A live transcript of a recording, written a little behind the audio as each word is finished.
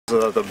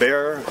The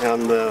bear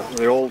and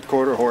the old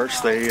quarter horse,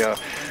 they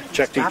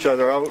checked each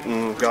other out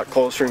and got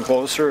closer and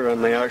closer,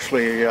 and they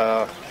actually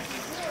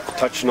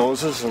touched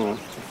noses and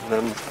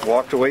then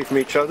walked away from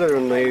each other,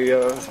 and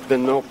they've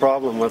been no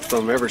problem with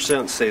them ever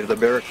since.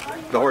 The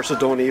horses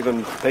don't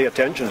even pay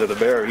attention to the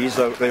bear. He's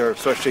out there,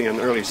 especially in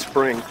early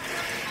spring.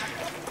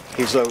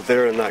 He's out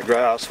there in that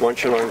grass,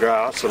 munching on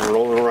grass and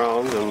rolling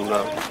around, and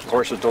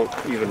horses don't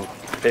even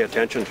pay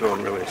attention to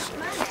him really.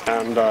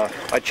 And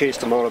I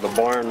chased him out of the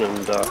barn,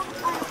 and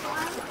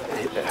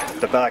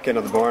the back end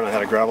of the barn, I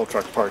had a gravel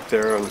truck parked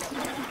there, and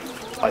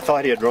I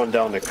thought he had run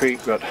down the creek,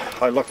 but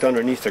I looked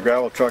underneath the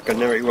gravel truck, and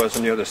there he was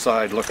on the other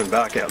side looking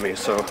back at me.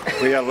 So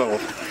we had a little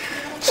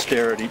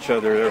stare at each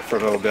other there for a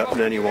little bit, and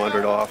then he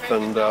wandered off.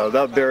 And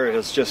that bear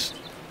is just,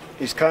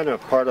 he's kind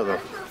of part of the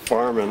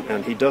farm,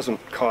 and he doesn't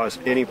cause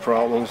any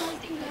problems.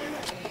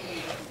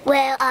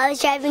 Well, I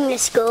was driving to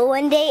school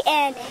one day,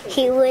 and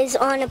he was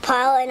on a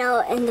pile,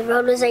 and the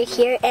road was right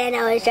here, and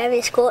I was driving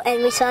to school,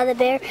 and we saw the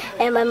bear,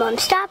 and my mom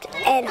stopped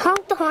and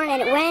honked the horn,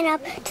 and it ran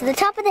up to the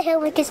top of the hill.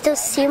 We could still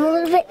see him a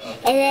little bit,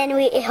 and then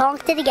we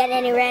honked it again,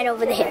 and he ran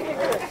over the hill.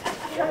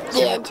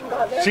 The end.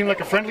 Seemed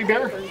like a friendly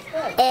bear?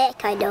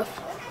 Kind of.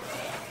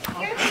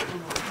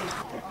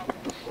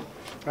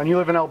 And you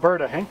live in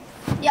Alberta, hey?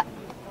 Yep.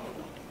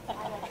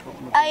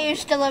 I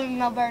used to live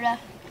in Alberta.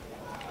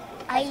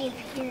 I live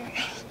here.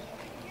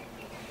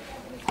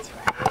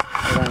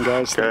 Hold on,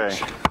 guys. Okay.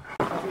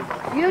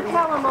 You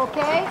tell him,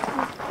 okay?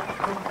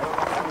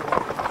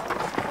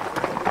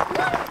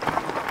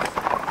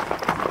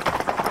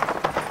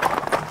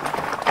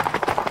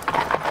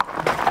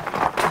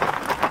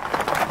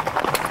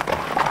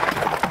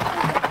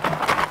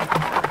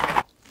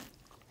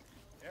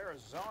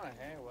 Arizona,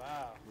 hey?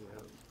 Wow.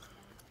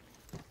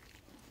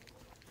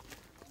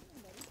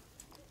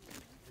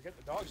 Forget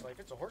the dog's life,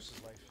 it's a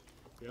horse's life.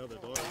 Yeah, the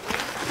dog.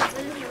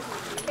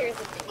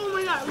 Oh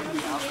my God.